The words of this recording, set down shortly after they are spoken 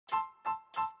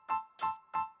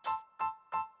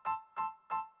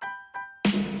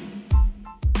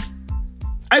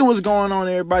Hey, what's going on,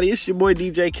 everybody? It's your boy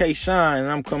DJ K Shine,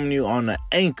 and I'm coming to you on the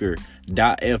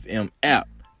Anchor.fm app.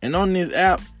 And on this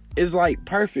app, it's like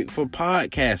perfect for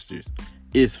podcasters.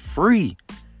 It's free.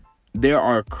 There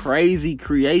are crazy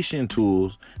creation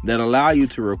tools that allow you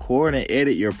to record and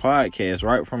edit your podcast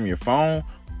right from your phone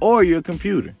or your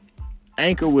computer.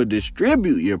 Anchor will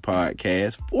distribute your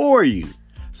podcast for you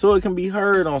so it can be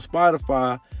heard on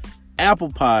Spotify, Apple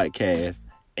Podcasts,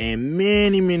 and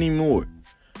many, many more.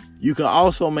 You can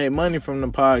also make money from the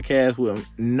podcast with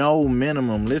no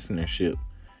minimum listenership.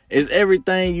 It's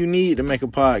everything you need to make a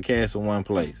podcast in one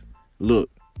place. Look,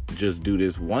 just do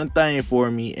this one thing for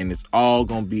me and it's all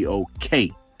going to be okay.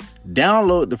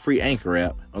 Download the free Anchor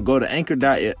app or go to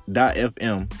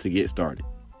anchor.fm to get started.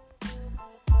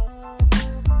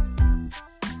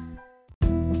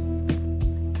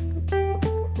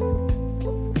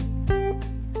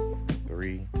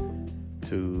 Three,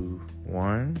 two,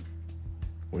 one.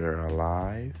 We're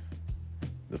alive.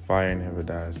 The Fire Never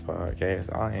Dies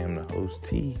podcast. I am the host,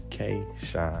 TK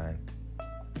Shine.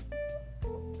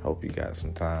 Hope you got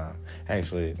some time.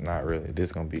 Actually, not really. This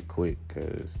is going to be quick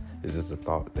because it's just a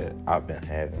thought that I've been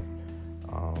having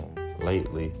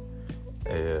lately.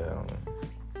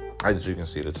 As you can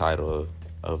see, the title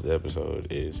of the episode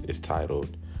is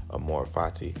titled AMOR,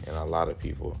 FATI. And a lot of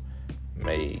people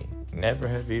may never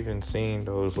have even seen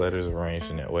those letters arranged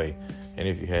in that way. And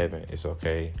if you haven't, it's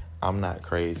okay. I'm not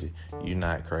crazy. You're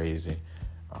not crazy.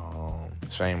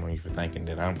 Shame on you for thinking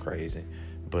that I'm crazy.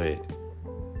 But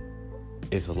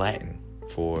it's Latin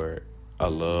for a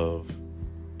love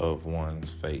of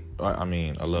one's fate.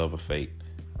 A love of fate.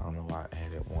 I don't know why I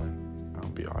added one.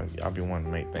 I'll be wanting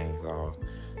to make things all,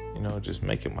 just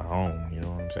make it my own. You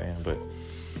know what I'm saying? But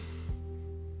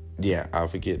yeah, I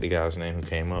forget the guy's name who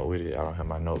came up with it. I don't have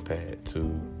my notepad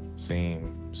to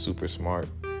seem super smart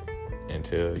and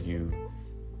tell you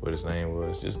what his name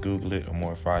was. Just Google it,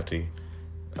 AMOR, FATI.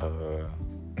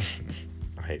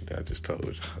 I hate that I just told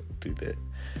y'all to do that.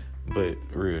 But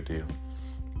real deal.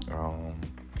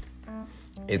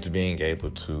 It's being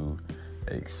able to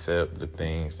accept the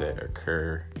things that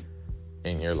occur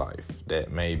in your life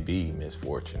that may be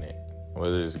misfortunate.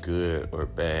 Whether it's good or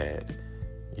bad,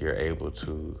 you're able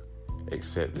to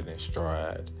accept it in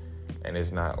stride. And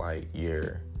it's not like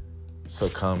you're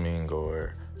succumbing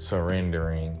or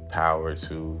surrendering power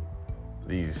to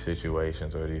these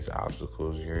situations or these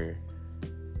obstacles.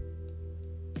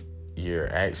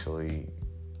 You're actually,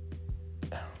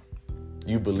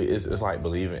 you believe, it's like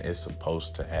believing it's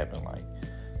supposed to happen.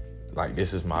 Like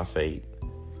this is my fate.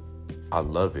 I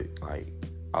love it. Like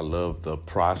I love the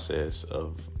process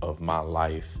of my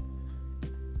life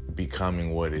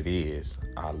becoming what it is.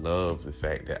 I love the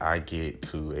fact that I get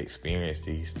to experience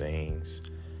these things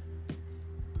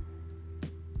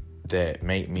that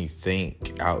make me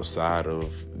think outside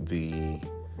of the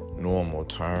normal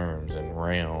terms and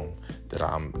realm that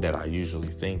I usually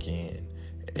think in.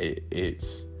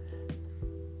 It's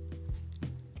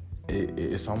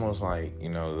almost like,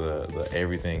 the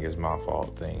everything is my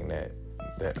fault thing that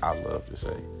I love to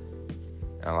say.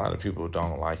 And a lot of people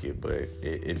don't like it, but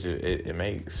it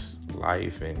makes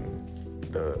life and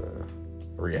the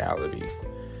reality,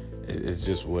 it's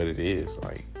just what it is.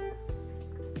 Like,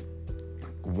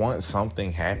 once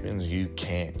something happens, you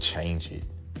can't change it.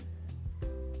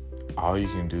 All you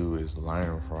can do is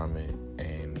learn from it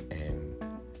and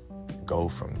go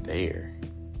from there.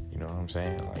 You know what I'm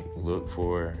saying? Like, look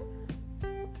for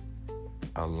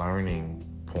a learning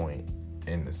point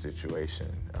in the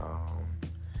situation.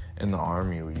 In the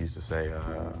Army, we used to say,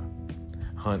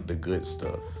 hunt the good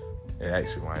stuff. It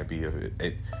actually might be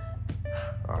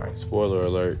all right, spoiler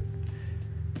alert.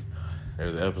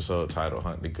 There's an episode titled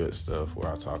Hunt the Good Stuff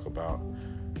where I talk about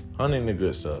hunting the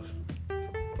good stuff.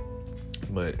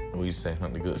 But we used to say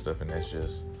hunt the good stuff, and that's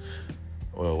just,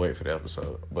 wait for the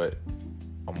episode. But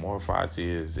AMOR, FATI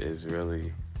is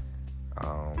really,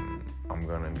 I'm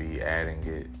going to be adding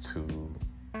it to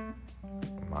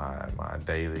my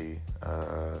daily,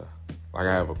 I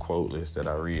have a quote list that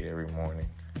I read every morning,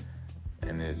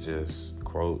 and it's just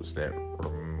quotes that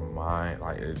remind,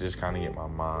 it just kind of get my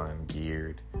mind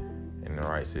geared in the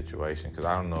right situation. Because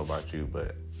I don't know about you,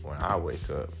 but when I wake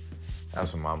up,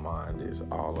 that's when my mind is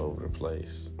all over the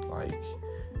place. Like,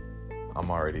 I'm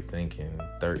already thinking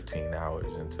 13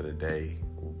 hours into the day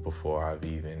before I've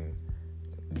even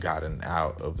gotten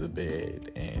out of the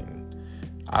bed, and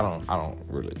I don't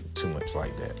really too much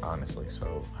like that, honestly.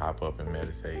 So hop up and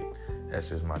meditate. That's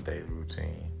just my daily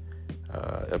routine.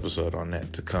 Episode on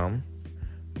that to come.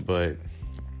 But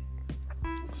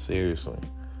seriously,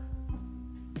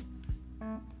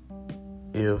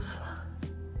 if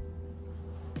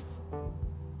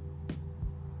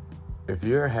if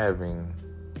you're having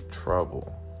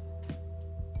trouble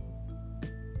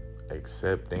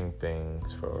accepting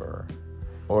things or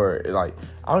like,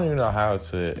 I don't even know how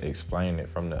to explain it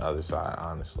from the other side,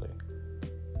 honestly.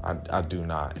 I do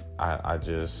not. I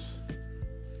just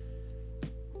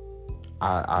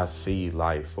I see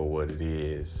life for what it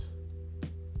is,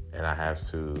 and I have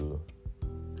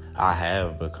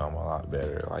become a lot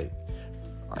better. Like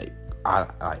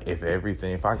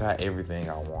if I got everything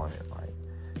I wanted, like,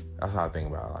 that's how I think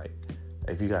about it. Like,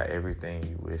 if you got everything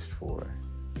you wished for,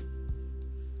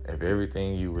 if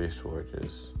everything you wished for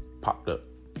just popped up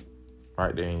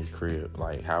right there in your crib,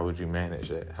 like, how would you manage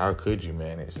that? How could you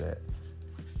manage that?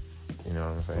 You know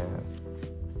what I'm saying?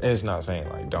 And it's not saying,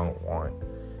 like, don't want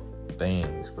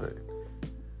things, but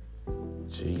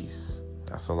jeez,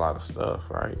 that's a lot of stuff,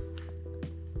 right?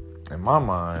 In my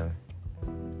mind,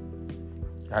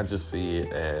 I just see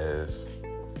it as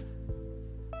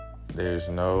there's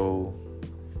no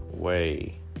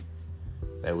way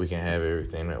that we can have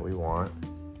everything that we want.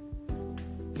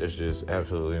 There's just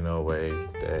absolutely no way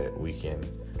that we can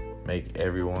make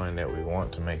everyone that we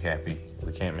want to make happy.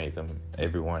 We can't make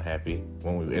everyone happy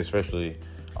especially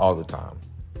all the time.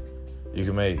 You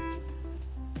can make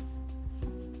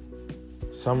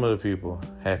some of the people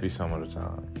happy some of the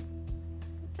time,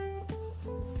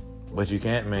 but you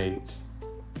can't make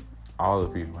all the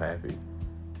people happy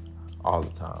all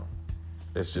the time.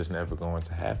 It's just never going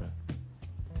to happen,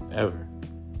 ever.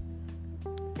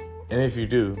 And if you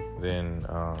do, then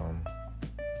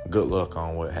good luck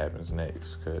on what happens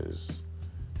next, because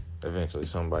eventually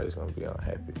somebody's going to be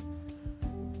unhappy.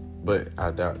 But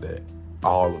I doubt that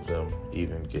all of them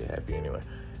even get happy anyway.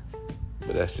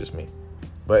 But that's just me.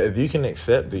 But if you can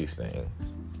accept these things,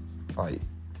 like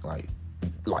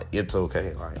it's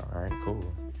okay. Like, all right, cool.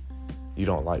 You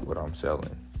don't like what I'm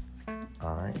selling.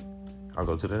 All right, I'll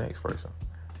go to the next person.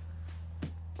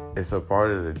 It's a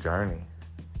part of the journey.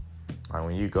 Like,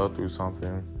 when you go through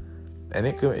something, and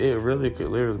it really could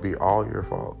literally be all your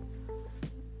fault.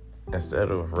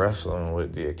 Instead of wrestling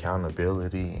with the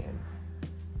accountability and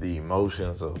the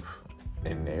emotions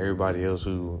and everybody else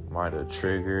who might have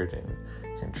triggered and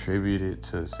contributed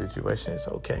to the situation, it's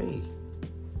okay.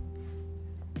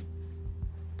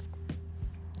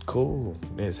 Cool,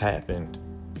 it's happened.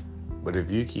 But if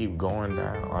you keep going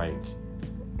down, like,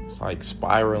 it's like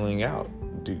spiraling out.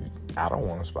 Dude, I don't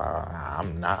want to spiral.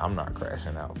 I'm not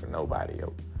crashing out for nobody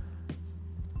else.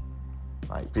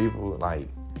 Like, people, like,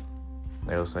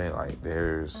 they'll say, like,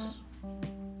 there's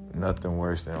nothing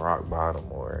worse than rock bottom,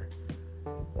 or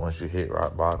once you hit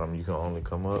rock bottom, you can only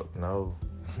come up. No.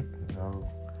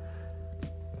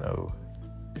 No.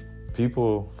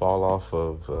 People fall off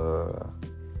of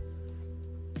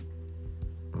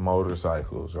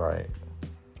motorcycles, right?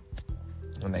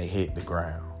 When they hit the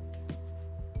ground.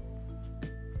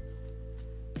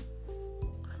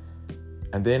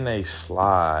 And then they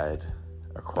slide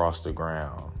across the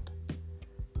ground,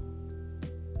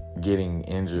 getting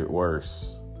injured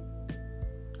worse.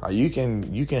 You can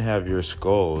have your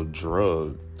skull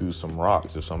drugged through some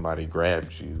rocks if somebody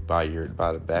grabbed you by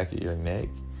the back of your neck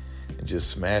and just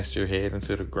smashed your head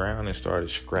into the ground and started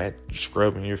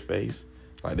scrubbing your face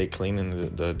like they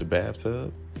cleaning the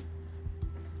bathtub.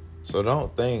 So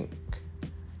don't think,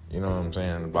 you know what I'm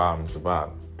saying, the bottom's the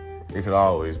bottom. It could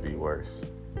always be worse.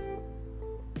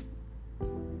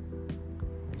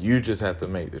 You just have to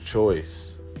make the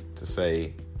choice to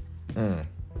say,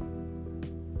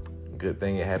 good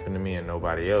thing it happened to me and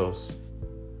nobody else.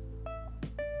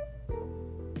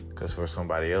 Because for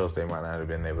somebody else, they might not have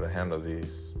been able to handle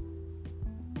this.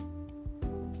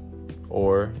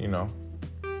 Or, you know,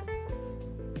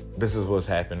 this is what's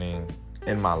happening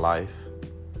in my life.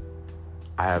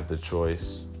 I have the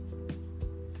choice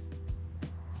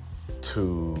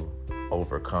to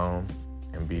overcome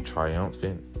and be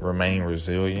triumphant, remain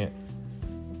resilient,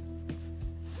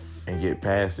 and get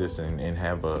past this and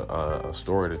have a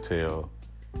story to tell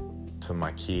to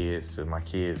my kids, to my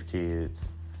kids'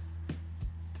 kids,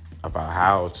 about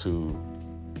how to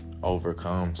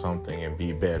overcome something and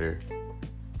be better.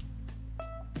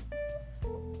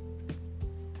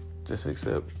 Just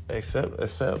accept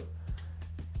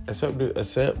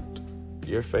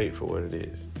your fate for what it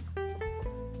is.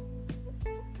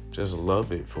 Just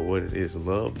love it for what it is.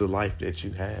 Love the life that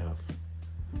you have.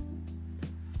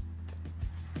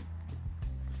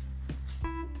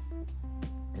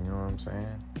 You know what I'm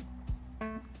saying?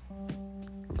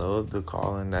 Love the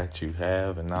calling that you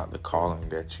have and not the calling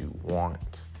that you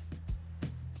want.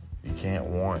 You can't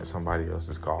want somebody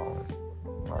else's calling.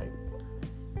 Like,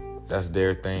 that's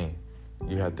their thing.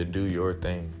 You have to do your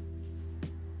thing.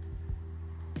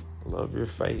 Love your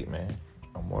fate, man.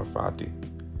 AMOR FATI.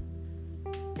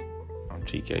 I'm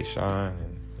TK Sean,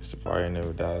 and it's the Fire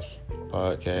Never Dies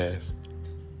podcast.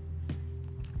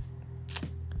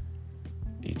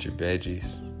 Eat your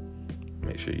veggies.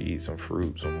 Make sure you eat some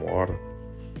fruit, some water.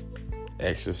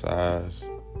 Exercise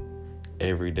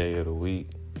every day of the week.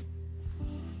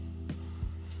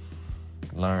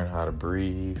 Learn how to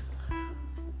breathe.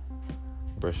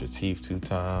 Brush your teeth 2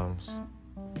 times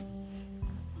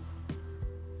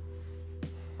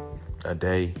a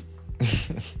day.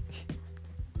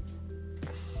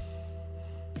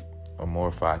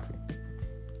 AMOR FATI.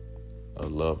 A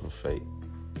love of fate.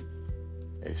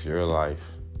 It's your life.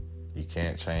 You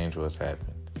can't change what's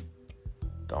happened.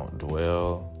 Don't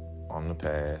dwell on the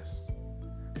past.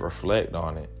 Reflect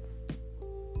on it.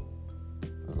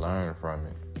 Learn from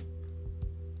it.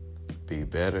 Be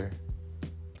better.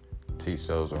 Teach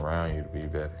those around you to be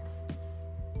better.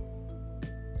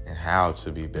 And how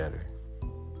to be better.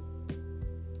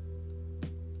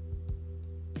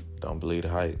 Don't believe the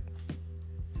hype.